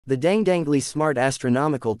The Dangdangli Smart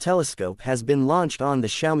Astronomical Telescope has been launched on the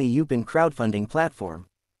Xiaomi Youpin crowdfunding platform.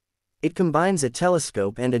 It combines a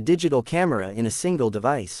telescope and a digital camera in a single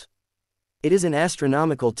device. It is an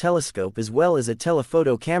astronomical telescope as well as a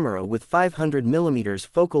telephoto camera with 500 mm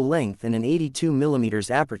focal length and an 82 mm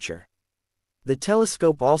aperture. The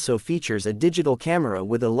telescope also features a digital camera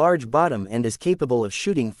with a large bottom and is capable of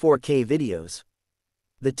shooting 4K videos.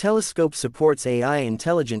 The telescope supports AI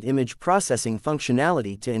intelligent image processing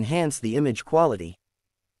functionality to enhance the image quality.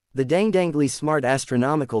 The Dangdangli Smart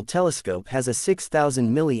Astronomical Telescope has a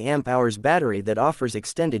 6000 mAh battery that offers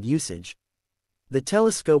extended usage. The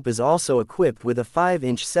telescope is also equipped with a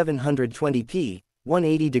 5-inch 720p,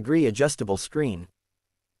 180-degree adjustable screen.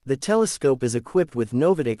 The telescope is equipped with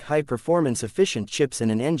Novatek high-performance efficient chips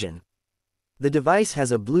and an engine. The device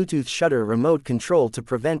has a Bluetooth shutter remote control to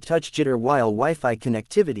prevent touch jitter while Wi-Fi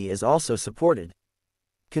connectivity is also supported.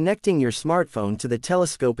 Connecting your smartphone to the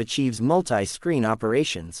telescope achieves multi-screen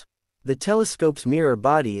operations. The telescope's mirror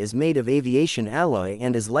body is made of aviation alloy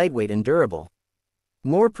and is lightweight and durable.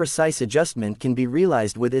 More precise adjustment can be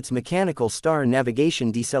realized with its mechanical star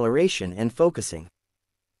navigation deceleration and focusing.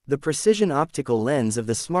 The precision optical lens of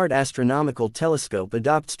the Smart Astronomical Telescope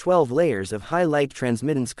adopts 12 layers of high light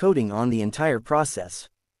transmittance coating on the entire process.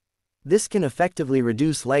 This can effectively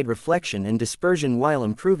reduce light reflection and dispersion while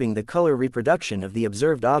improving the color reproduction of the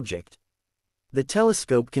observed object. The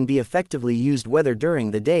telescope can be effectively used whether during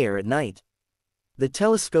the day or at night. The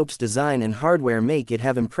telescope's design and hardware make it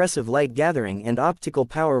have impressive light gathering and optical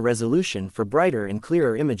power resolution for brighter and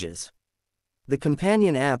clearer images. The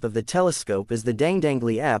companion app of the telescope is the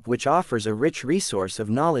Dangdangli app, which offers a rich resource of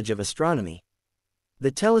knowledge of astronomy. The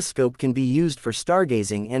telescope can be used for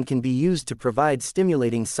stargazing and can be used to provide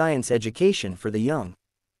stimulating science education for the young.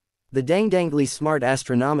 The Dangdangli Smart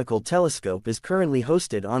Astronomical Telescope is currently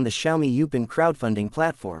hosted on the Xiaomi Youpin crowdfunding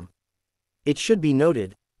platform. It should be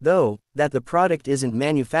noted, though, that the product isn't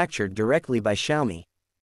manufactured directly by Xiaomi.